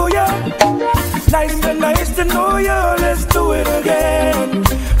to ya. Nice to know ya, let's do it again.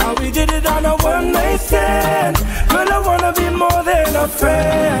 How we did it on a one night stand. Girl, I wanna be more than a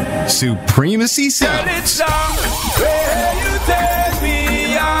friend. Supremacy Sound. Where you take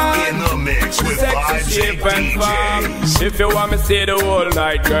me on. In the mix with Vibes and DJs. If you want me to stay the whole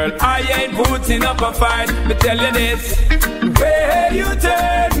night, girl, I ain't putting up a fight. But tell you this, where you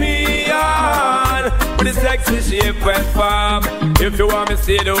take me on. With the sexy shape and form. If you want me to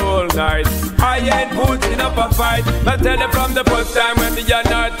stay the whole night, I ain't putting up a fight. But tell you from the first time when me and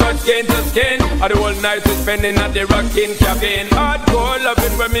her touch skin to skin. Or the whole night we spending at the rocking cabin. Hardcore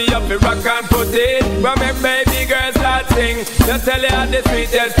loving when me up the rock and put it. When me baby girls start sing. Just tell you how the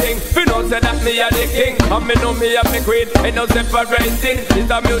sweetest thing. You know say that me are the king. And me know me are the queen. Ain't no separating. It's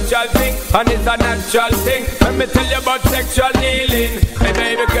a mutual thing. And it's a natural thing. When me tell you about sexual healing. Hey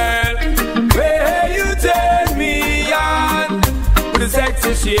baby girl, where you take me on. With a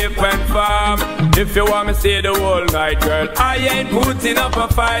sexy shape and form. If you want me to stay the whole night, girl, I ain't putting up a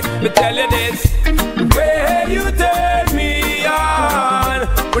fight. Me tell you this, where you take me on.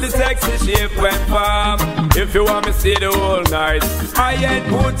 With a sexy shape and form. If you want me to stay the whole night, I ain't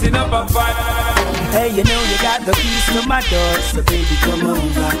putting up a fight. Hey, you know you got the keys to my door, so baby come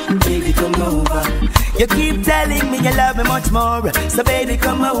over, baby come over. You keep telling me you love me much more, so baby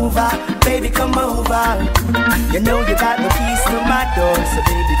come over, baby come over. You know you got the keys to my door, so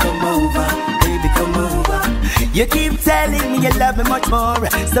baby come over, baby come over. You keep telling me you love me much more,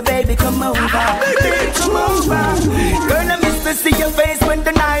 so baby come over, baby come over. Girl, I miss to see your face when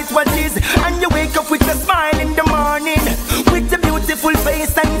the night watches, and you wake up with a smile in the morning, with a beautiful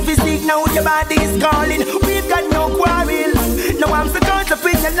face and physique. Now your body is calling, we've got no quarrel. Now I'm so caught up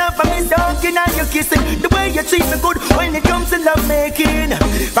in your love, I'm talking and you're kissing. The way you treat me good when it comes to love making.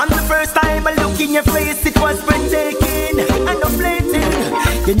 From the first time I look in your face, it was breathtaking and I'm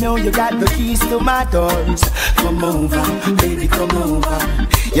blatant. You know you got the keys to my doors. Come over, baby, come over.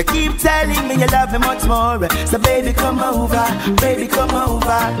 You keep telling me you love me much more, so baby, come over, baby, come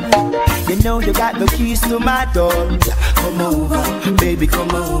over. You know you got the keys to my doors. Come over, baby,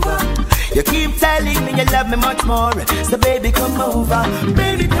 come over. You keep telling me you love me much more, so baby, come over,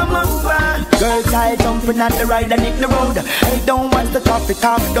 baby, come over. Girls, I jumping at the ride and hit the road. I don't want the traffic,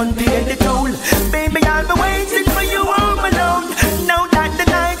 I've done pay the toll. Baby, I'll be waiting for you home alone. Now that the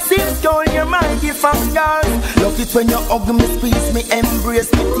night seems cold, you're my gift from God. Love it when you hug me, squeeze me, embrace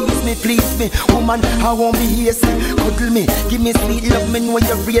me, tease me, please me. Woman, I won't be hasty. Cuddle me, give me sweet love me when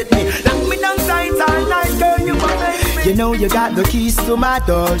you rate me. Lock me down tight all night, girl, you want me. You know you got the keys to my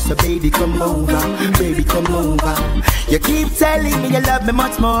door, so baby, come over, baby, come over. You keep telling me you love me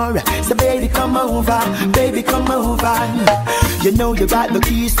much more, so baby, come over, baby, come over. You know you got the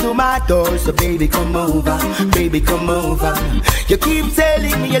keys to my door, so baby, come over, baby, come over. You keep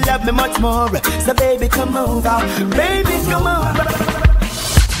telling me you love me much more, so baby, come over, baby, come over.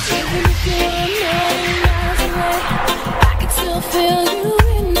 Even if you're a million miles away, I can still feel you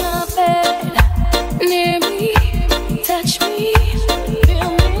in my bed. Near me, touch me, feel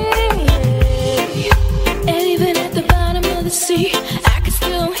me. And even at the bottom of the sea, I can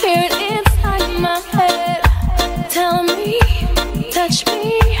still hear it inside my head. Tell me, touch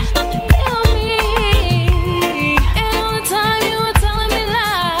me, feel me. And all the time you were telling me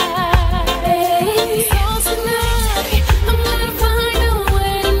lies. So tonight, I'm gonna find a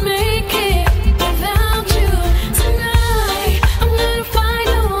way to make it without you. Tonight, I'm gonna find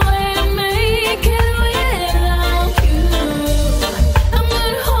a way to make it without you. I'm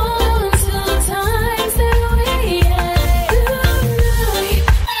gonna hold on to the times that we had. Tonight,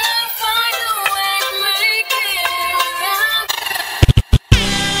 I'm gonna find a way to make it without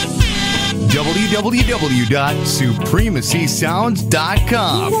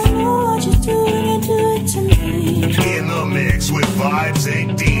www.supremacysounds.com. In the mix with Vibes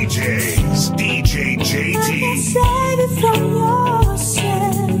and DJs. DJ JT. Save it from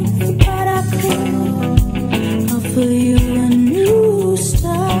yourself, but I could offer you a new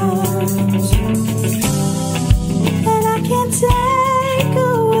start.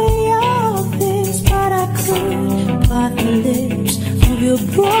 your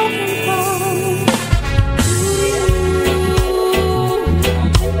broken heart.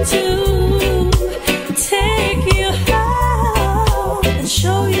 To take you out and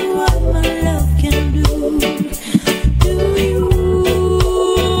show you what my love can do. Do you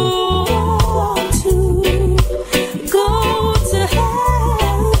want to go to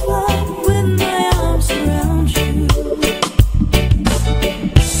heaven with my arms around you?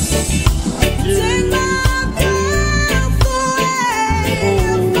 Take my breath away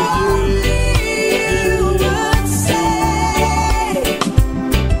from me, you would say.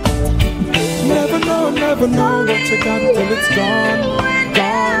 Never know what you got till it's gone,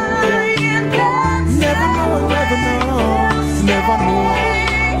 gone. Never know, never know.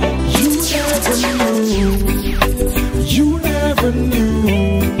 You never knew.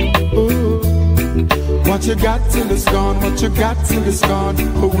 Ooh. What you got till it's gone, what you got till it's gone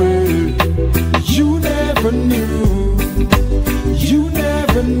away. You never knew. You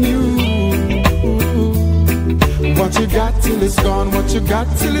never knew. What you got till it's gone, what you got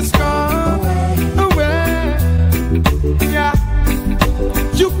till it's gone away. Yeah.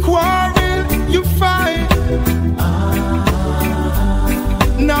 You quarrel, you fight.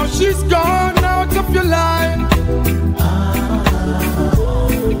 Now she's gone out of your life.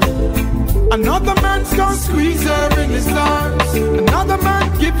 Another man's gonna squeeze her in his arms. Another man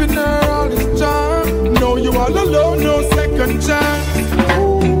giving her all his charm. No, you all alone, no second chance.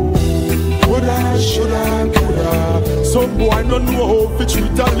 Woulda, shoulda, coulda. Some boy no know how to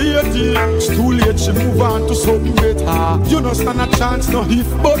treat a lady. It's too late, she move on to something better. You no stand a chance, no if,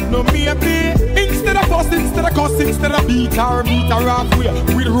 but no maybe. Instead of fuss, instead of cuss, instead of beat her halfway.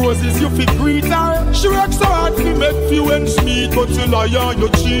 With roses you fit greet her. She works so hard to make few ends meet, but you lie and you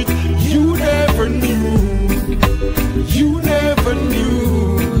cheat. You never knew. You never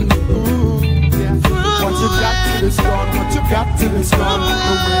knew. What you got till it's gone, what you got till it's gone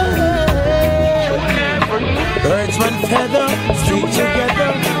away. Birds one feather, stick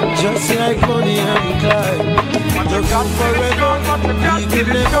together, just like Bonnie and Clyde. They're gone forever, we can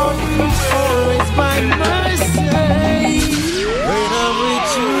never, always by my side. When I'm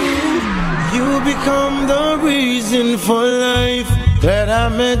with you, you become the reason for life. Glad I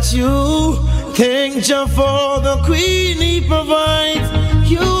met you, thank Jah for the queen he provides.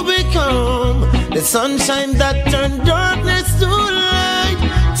 You become the sunshine that turned darkness to light,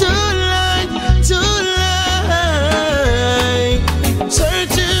 to light, to light.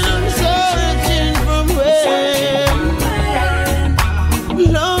 Searching, I'm searching from where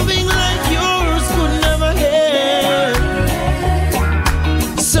loving like yours could never end.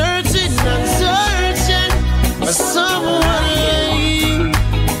 Searching, I'm searching for someone like you,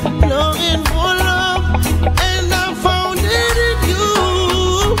 longing for love, and I found it in you.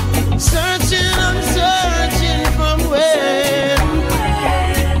 Searching, I'm searching from where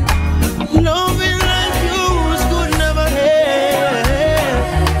loving like yours could never end.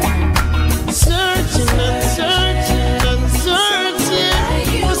 Searching and searching and searching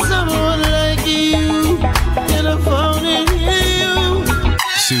for someone like you, and I found it in you.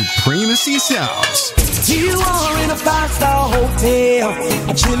 Supremacy Sounds. You are in a five-star hotel,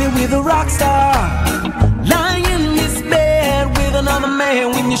 chilling with a rock star, lying in this bed with another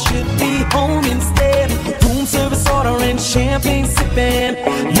man when you should be home instead. Room service order and champagne sipping,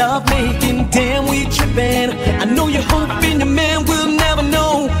 love making, damn we tripping. I know you're hoping your man will never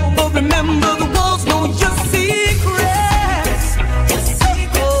know, but remember the walls know your secrets. Your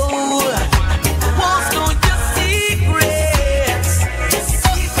secrets. Oh, the walls know your secrets. Your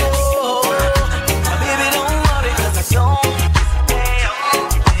secrets. Oh, baby, don't worry, 'cause I don't.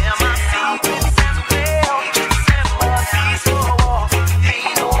 Yeah, my secrets as well.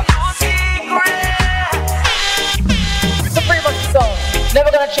 Supremacy sound.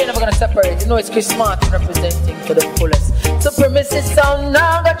 Never gonna change, never gonna separate. You know it's Chris Martin representing to the fullest. Supremacy sound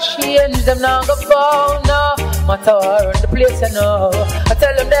now gonna change, them now gonna fall now. Matter where in the place you know. I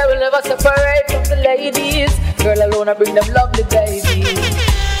tell them they will never separate from the ladies. Girl alone I bring them lovely babies.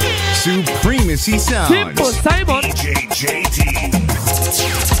 Supremacy Sounds. Simple Simon. DJ JT.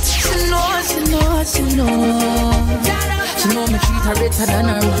 She know me treat her better than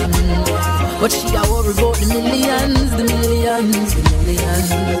her man, but she a worry about the millions, the millions, the millions.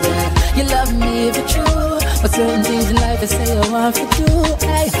 You love me for true, but certain things in life you say you want to do.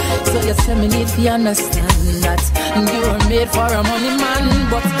 Hey, so you say me need to understand that you were made for a money man.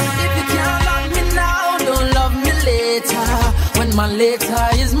 But if you can't love me now, don't love me later. When my later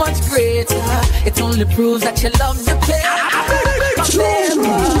is much greater, it only proves that you love the player.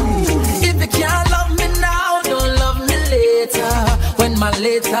 If you can't love me now, don't love me later. When my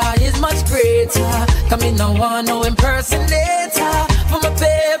later is much greater, come in, no one, no impersonator. For my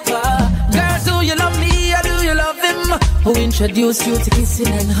introduce you to kissing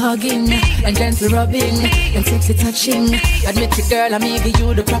and hugging and gentle rubbing and sexy touching. Admit it, girl, I'm giving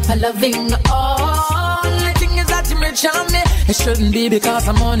you the proper loving. Oh, the thing is that you rich on me. It shouldn't be because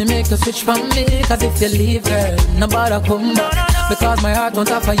I'm only make you switch from me. Cause if you leave, girl, nobody come back. Because my heart won't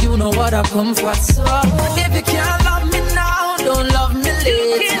offer you know what I come for. So if you can't love me now, don't love me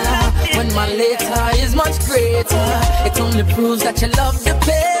later. When my later is much greater, it only proves that you love the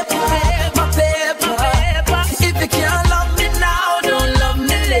paper, my paper. If you can't love me now, don't love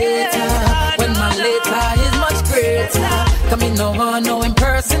me later. When my later is much greater, come in no one, no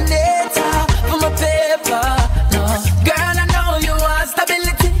impersonator for my paper. No, girl, I know you want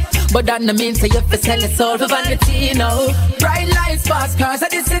stability, but that no mean say you have to sell your soul for vanity, no. Bright lights, fast cars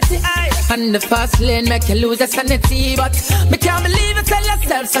at the city, and the fast lane make you lose your sanity. But me can't believe you sell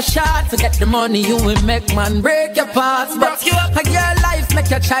yourself so short. To get the money you will make man break your parts. But your life make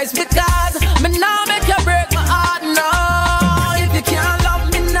your choice because me now make you break my heart. No, if you can't love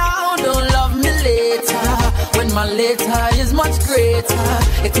me now, don't love me later. When my later is much greater,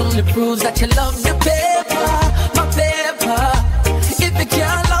 it only proves that you love the paper, my paper. If you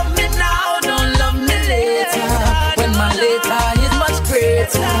can't love me now, don't love me later. When my later is much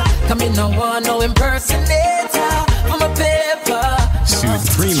greater, come in no one, no impersonator for my paper.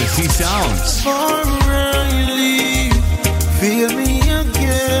 Supremacy Sounds. Before you leave, feel me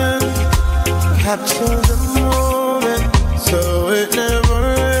again. Capture the moment so it never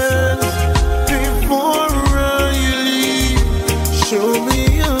ends. Before you leave, show me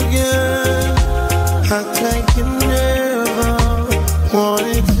again. Act like you never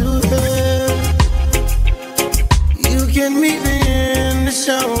wanted to end. You can meet me in the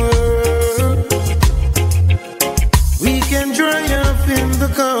shower. We can dry up in the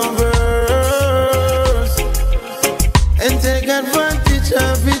covers and take advantage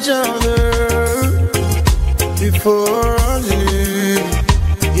of each other before I leave.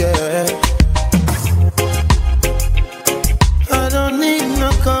 Yeah, I don't need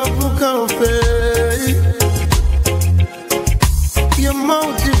no cup of coffee. You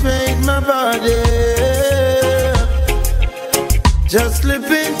motivate my body. Just slip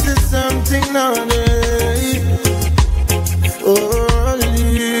into something naughty. For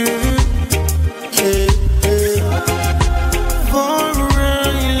you, hey, hey. For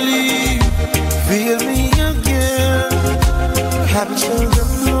you leave, feel me again. Capture the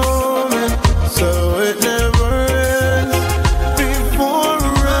moment so it never ends. Before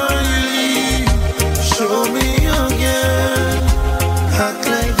you leave, show me again. Act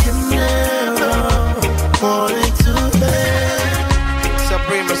like you never wanted to end.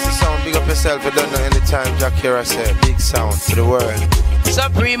 Supremacy Sound, big up yourself. You don't know anytime Jah Cure said big sound to the world.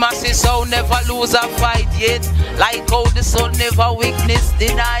 Supremacy Sound never lose a fight yet. Like how the sun never weakness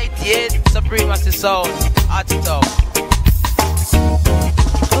denied yet. Supremacy Sound, hot it up.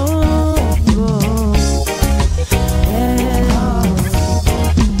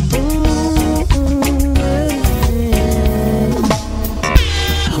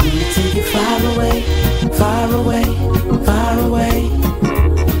 I wanna take you far away, far away, far away.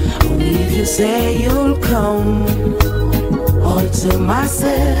 Only if you say you'll come. All to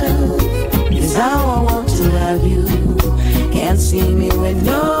myself is how I want to love you. Can't see me with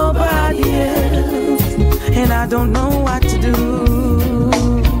nobody else, and I don't know what to do.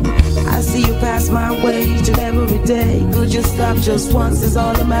 I see you pass my way each and every day. Could you stop just once is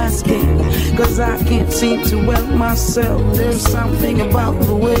all I'm asking. Cause I can't seem to help myself. There's something about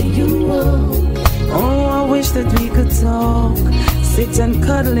the way you walk. Oh, I wish that we could talk. Sit and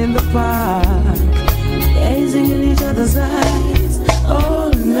cuddle in the park, gazing in each other's eyes.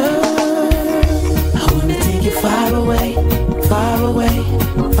 Oh no, I wanna take you far away, far away,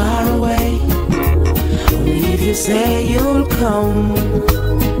 far away. Only if you say you'll come.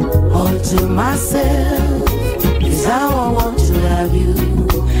 All to myself is how I want to love you.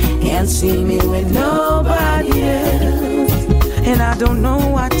 Can't see me with nobody else, and I don't know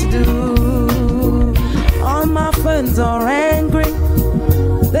what to do. All my friends are angry.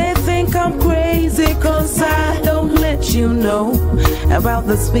 They think I'm crazy cause I don't let you know about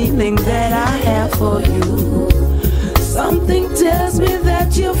this feeling that I have for you. Something tells me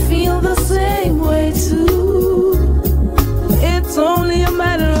that you feel the same way too. It's only a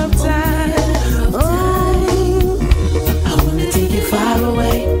matter of time. Oh, I wanna take you far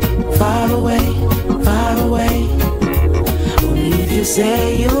away, far away, far away. Only if you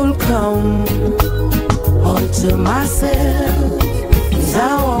say you'll come. All to myself is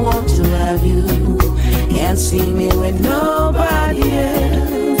how I want to love you. Can't see me with nobody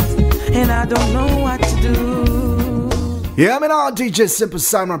else, and I don't know what to do. Yeah, I'm all DJ Simple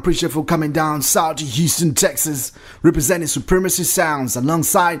Simon. Appreciate for coming down south to Houston, Texas, representing Supremacy Sounds,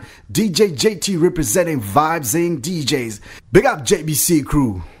 alongside DJ JT representing Vibes Inc. DJs. Big up JBC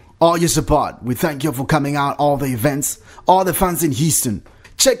crew, all your support. We thank you for coming out, all the events, all the fans in Houston.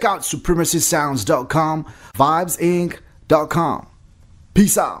 Check out supremacysounds.com, vibesinc.com.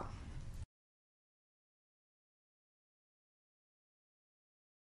 Peace out.